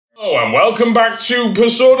Oh, and welcome back to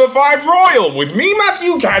Persona 5 Royal with me,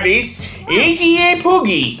 Matthew Caddis, aka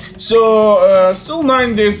Puggy. So, still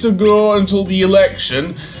 9 days to go until the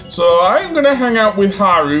election, so I'm gonna hang out with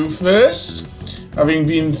Haru first, having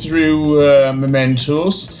been through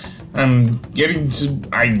Mementos, and getting to,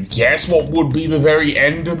 I guess, what would be the very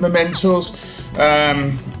end of Mementos.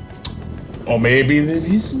 Or maybe there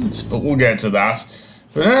isn't, but we'll get to that.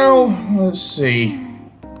 For now, let's see.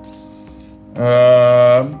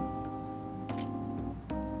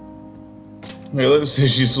 Yeah, let's say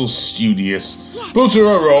she's so studious. Yes. Butter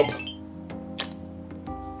her up.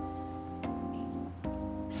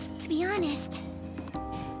 To be honest.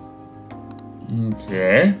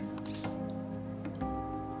 Okay.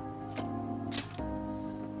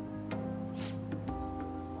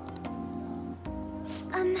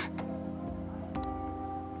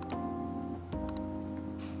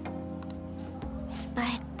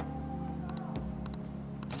 But...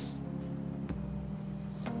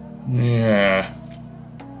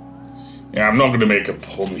 Yeah, I'm not gonna make a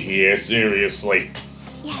pun here, seriously.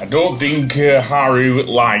 Yes. I don't think Haru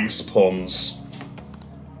likes puns.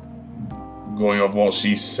 Going off what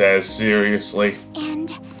she says, seriously.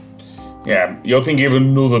 And... Yeah, you're thinking of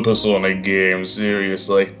another Persona game,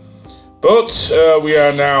 seriously. But we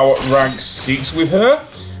are now rank 6 with her,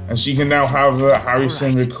 and she can now have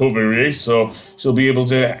Harrison recovery, so she'll be able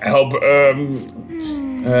to help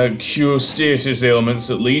cure status ailments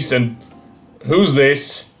at least. And who's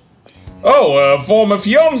this? Oh, former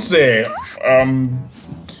fiance.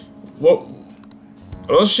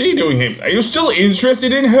 What's she doing here? Are you still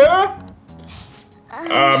interested in her?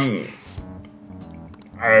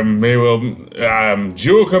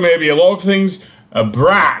 Joker, maybe a lot of things. A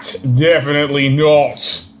brat, definitely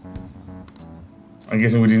not. I'm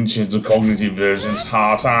guessing we didn't change the cognitive version's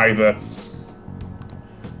heart either.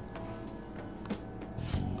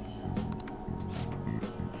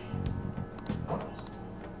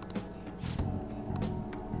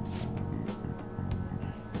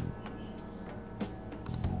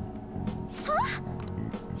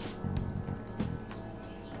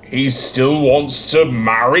 He still wants to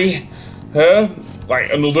marry her?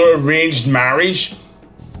 Like another arranged marriage?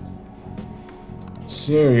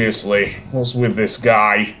 Seriously, what's with this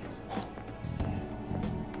guy?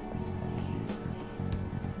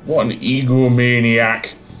 What an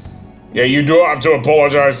egomaniac. Yeah, you don't have to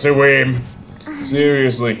apologize to him.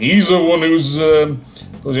 Seriously, he's the one who's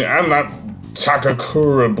pushing, and that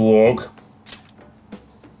Takakura bloke.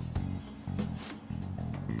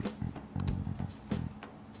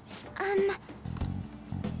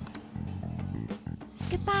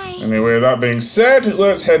 Goodbye. Anyway, that being said,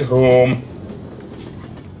 let's head home.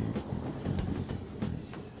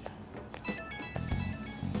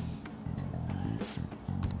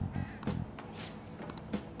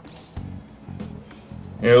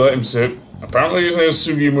 Yeah, let him sit. Apparently his name is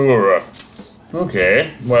Sugimura.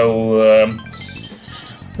 Okay, well,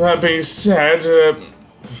 that being said,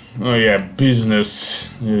 oh yeah, business.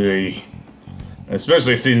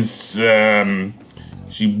 Especially since,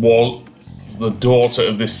 she was the daughter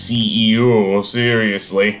of the CEO,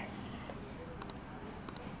 seriously.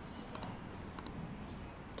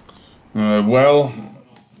 Well,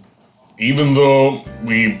 even though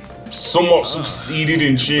we somewhat succeeded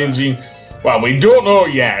in changing, well, we don't know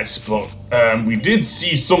yet, but we did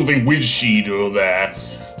see something with Shido there,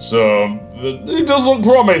 so it does look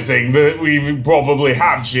promising that we probably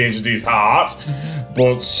have changed his heart,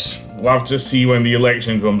 but we'll have to see when the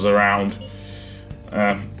election comes around.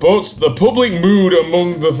 But the public mood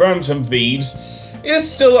among the Phantom Thieves is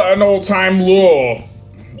still at an all-time low.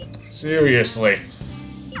 Seriously.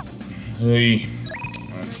 Hey.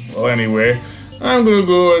 Well, anyway, I'm gonna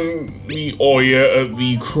go and meet Oya at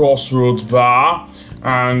the Crossroads Bar,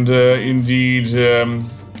 and indeed,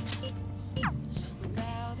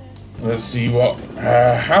 let's see what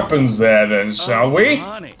happens there then, shall we?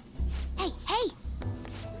 Hey, hey!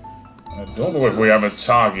 I don't know if we have a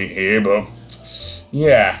target here, but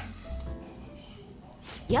yeah.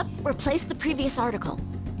 Yep, replace the previous article.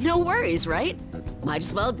 No worries, right? Might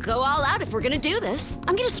as well go all out if we're gonna do this.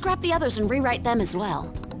 I'm gonna scrap the others and rewrite them as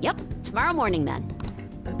well. Yep, tomorrow morning then.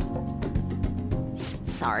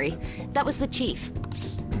 Sorry, that was the chief.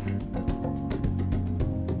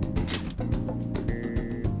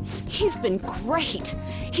 He's been great.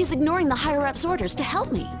 He's ignoring the higher-ups' orders to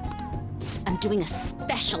help me. I'm doing a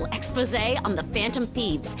special expose on the Phantom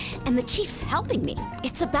Thieves, and the chief's helping me.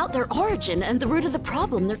 It's about their origin and the root of the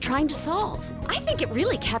problem they're trying to solve. I think it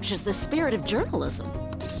really captures the spirit of journalism.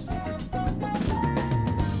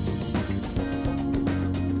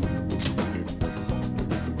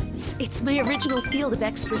 It's It's my original field of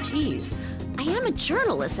expertise. I am a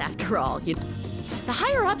journalist, after all. The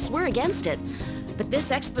higher-ups were against it, but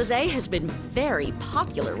this expose has been very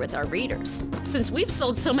popular with our readers. Since we've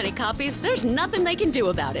sold so many copies, there's nothing they can do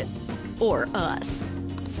about it. Or us.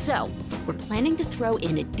 So, we're planning to throw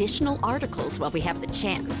in additional articles while we have the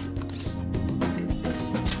chance.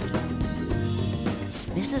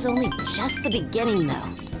 This is only just the beginning,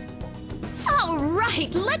 though. All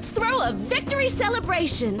right, let's throw a victory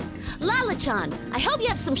celebration. Lala-chan, I hope you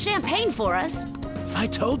have some champagne for us. I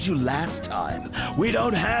told you last time, we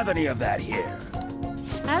don't have any of that here.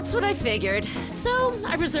 That's what I figured. So,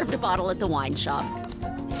 I reserved a bottle at the wine shop.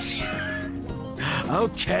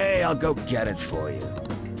 Okay, I'll go get it for you.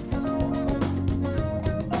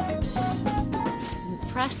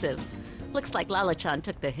 Impressive. Looks like Lala-chan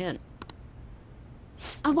took the hint.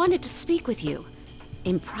 I wanted to speak with you.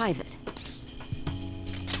 In private.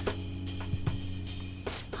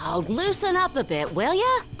 I'll loosen up a bit, will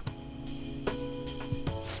ya?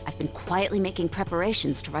 I've been quietly making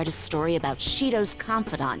preparations to write a story about Shido's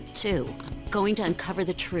confidant, too. I'm going to uncover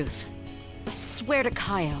the truth. I swear to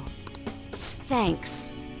Kaio.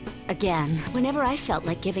 Thanks. Again, whenever I felt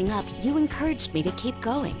like giving up, you encouraged me to keep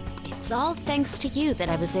going. It's all thanks to you that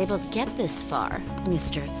I was able to get this far,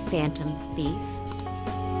 Mr. Phantom Thief.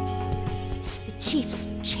 The Chief's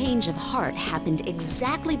change of heart happened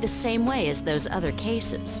exactly the same way as those other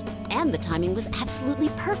cases. And the timing was absolutely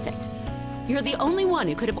perfect. You're the only one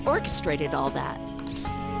who could have orchestrated all that.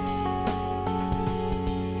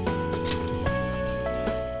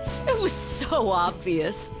 It was so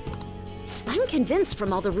obvious. I'm convinced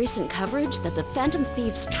from all the recent coverage that the Phantom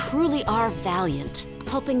Thieves truly are valiant,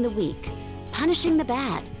 helping the weak, punishing the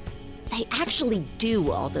bad. They actually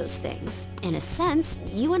do all those things. In a sense,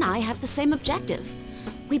 you and I have the same objective.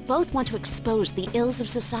 We both want to expose the ills of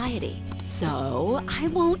society. So, I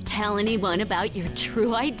won't tell anyone about your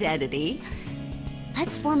true identity.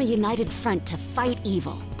 Let's form a united front to fight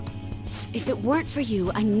evil. If it weren't for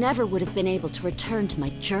you, I never would have been able to return to my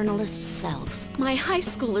journalist self. My high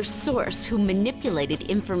schooler source who manipulated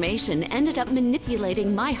information ended up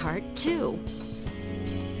manipulating my heart, too.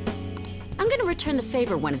 I'm gonna return the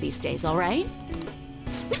favor one of these days, all right?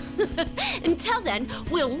 Until then,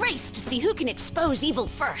 we'll race to see who can expose evil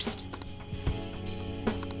first.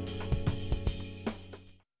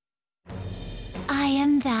 I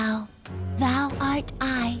am thou. Thou art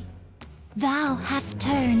I. Thou hast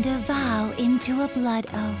turned a vow into a blood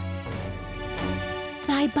oath.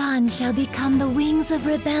 Thy bond shall become the wings of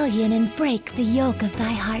rebellion and break the yoke of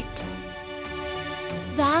thy heart.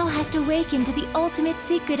 Thou hast awakened to the ultimate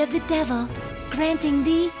secret of the devil, granting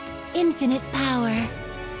thee infinite power.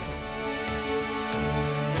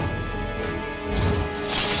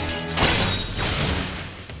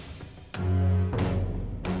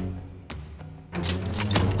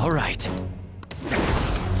 All right.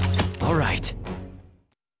 All right.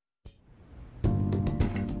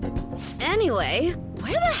 Anyway,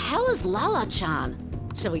 where the hell is Lala-chan?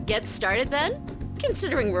 Shall we get started then?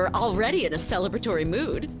 Considering we're already in a celebratory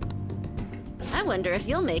mood. I wonder if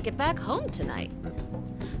you'll make it back home tonight.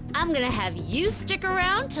 I'm gonna have you stick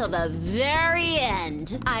around till the very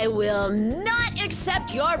end. I will not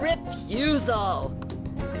accept your refusal.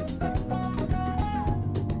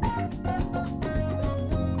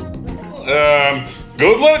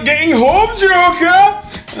 Good luck getting home, Joker!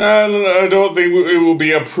 I don't think it will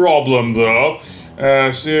be a problem, though.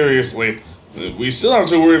 Seriously. We still have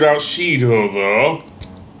to worry about Shido, though.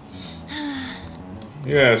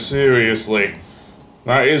 Yeah, seriously.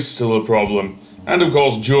 That is still a problem. And of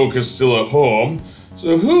course, Joker's still at home.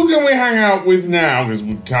 So who can we hang out with now? Because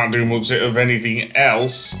we can't do much of anything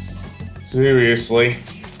else. Seriously.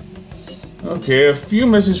 Okay, a few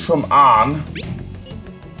messages from Anne.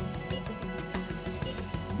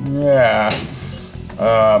 Yeah.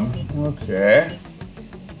 Okay.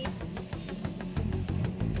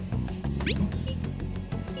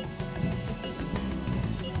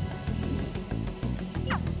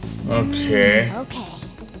 Okay.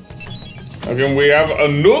 Okay, we have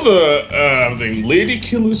another thing. Lady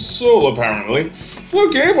Killer's Soul, apparently.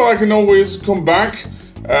 Okay, well, I can always come back.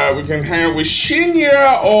 We can hang out with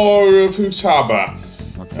Shinya or Futaba.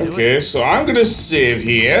 Okay, so I'm gonna save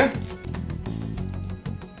here.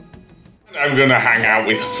 I'm gonna hang out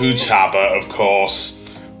with Futaba, of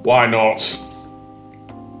course. Why not?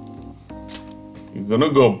 You're gonna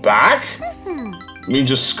go back? You mean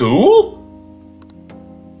just school?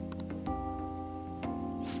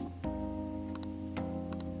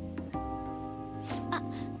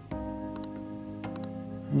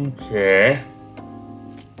 Okay.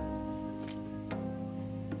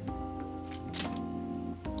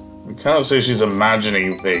 Can't say she's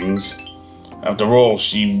imagining things. After all,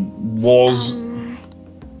 she was...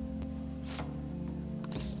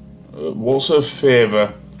 what's her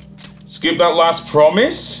favor? Skip that last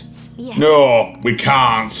promise? Yes. No, we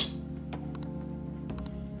can't.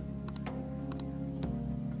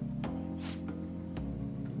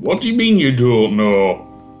 What do you mean you don't know?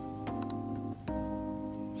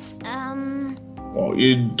 What,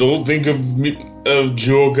 you don't think of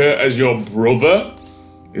Joker as your brother?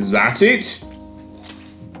 Is that it?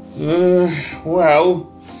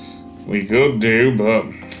 Well, we could do, but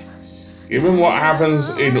given what happens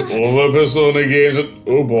in other Persona games,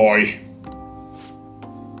 oh boy.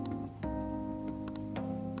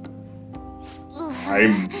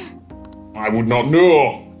 I would not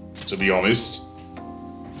know, to be honest.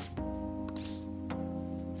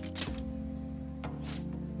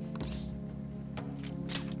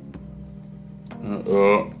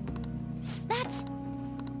 That's...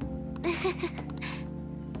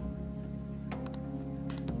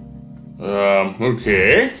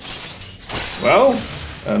 Okay. Well,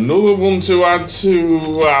 another one to add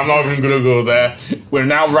to... I'm not even gonna go there. We're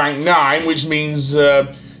now rank 9, which means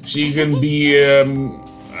she can be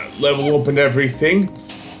level up and everything.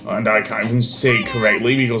 And I can't even say it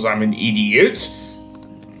correctly because I'm an idiot.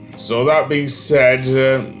 So that being said,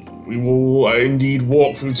 we will indeed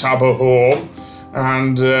walk Futaba home.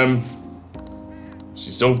 And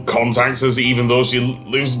she still contacts us even though she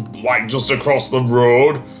lives like just across the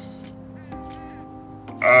road.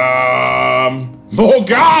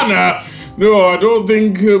 Morgana! No, I don't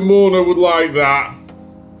think Mona would like that.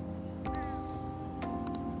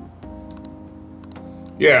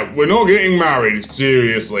 Yeah, we're not getting married,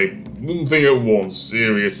 seriously. One thing at once,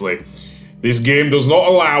 seriously. This game does not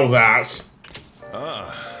allow that.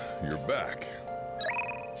 Ah, you're back.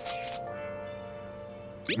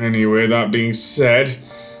 Anyway, that being said,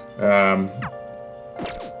 I'm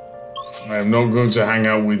not going to hang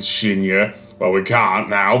out with Shinya. Well, we can't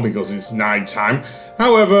now because it's night time.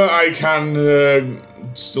 However, I can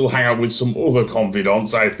still hang out with some other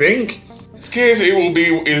confidants, I think. In this case, it will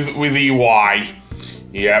be with EY.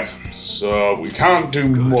 Yep, so we can't do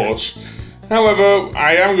much. However,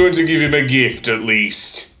 I am going to give him a gift at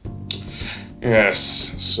least. Yes,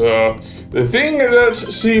 so the thing that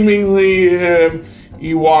seemingly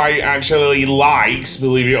EY actually likes,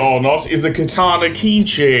 believe it or not, is the katana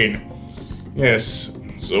keychain. Yes,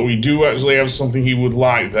 so we do actually have something he would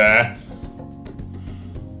like there.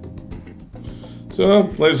 So,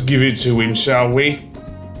 let's give it to him, shall we?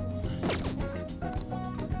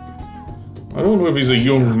 I don't know if he's a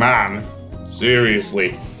young man.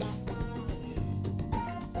 Seriously.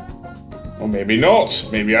 Or maybe not.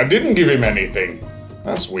 Maybe I didn't give him anything.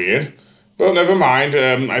 That's weird. But never mind.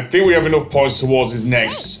 I think we have enough points towards his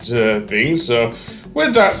next thing. So,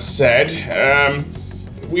 with that said,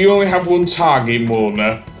 we only have one target,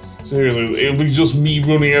 Mona. Seriously, it'll be just me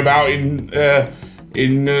running about in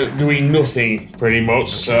doing nothing, pretty much.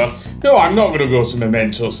 So, no, I'm not going to go to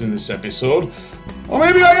Mementos in this episode. Or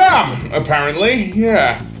maybe I am, apparently.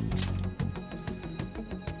 Yeah.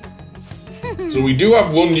 So we do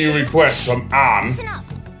have one new request from Anne.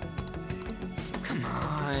 Come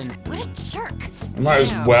on. What a jerk. I might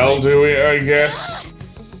as well do it, I guess.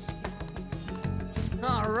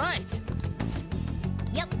 Alright.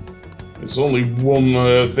 Yep. It's only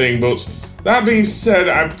one thing, but that being said,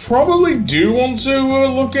 I probably do want to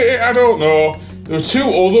look at it. I don't know. There are two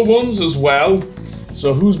other ones as well.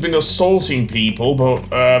 So who's been assaulting people,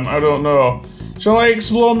 but I don't know. Shall I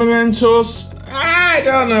explore Mementos? I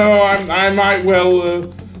don't know. I might well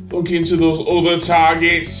look into those other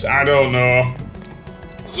targets. I don't know.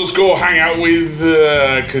 Just go hang out with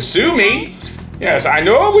Kasumi. Yes, I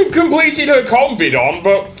know we've completed her confidant,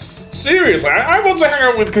 but seriously, I want to hang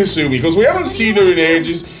out with Kasumi because we haven't seen her in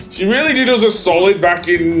ages. She really did us a solid back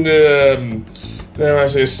in, dare I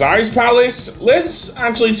say, Size Palace. Let's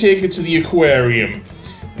actually take her to the aquarium.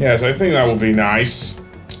 Yes, I think that would be nice.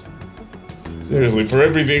 Seriously, for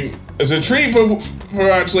everything, as a treat for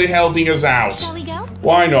actually helping us out. Shall we go?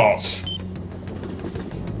 Why not?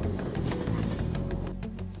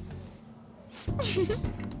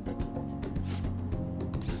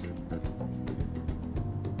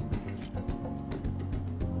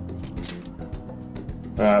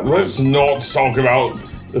 Let's not talk about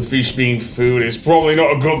the fish being food. It's probably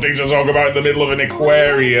not a good thing to talk about in the middle of an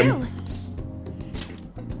aquarium.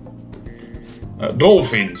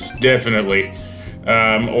 Dolphins, definitely.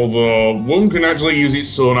 Although one can actually use its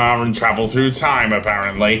sonar and travel through time,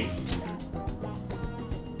 apparently.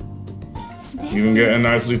 You can get a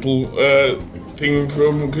nice little thing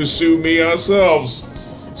from Kasumi ourselves.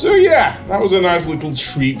 So yeah, that was a nice little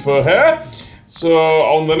treat for her. So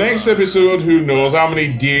on the next episode, who knows how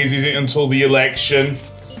many days is it until the election?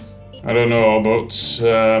 I don't know, but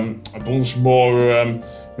a bunch more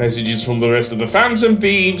messages from the rest of the Phantom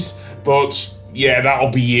Thieves. But yeah,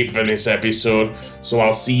 that'll be it for this episode. So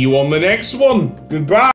I'll see you on the next one. Goodbye.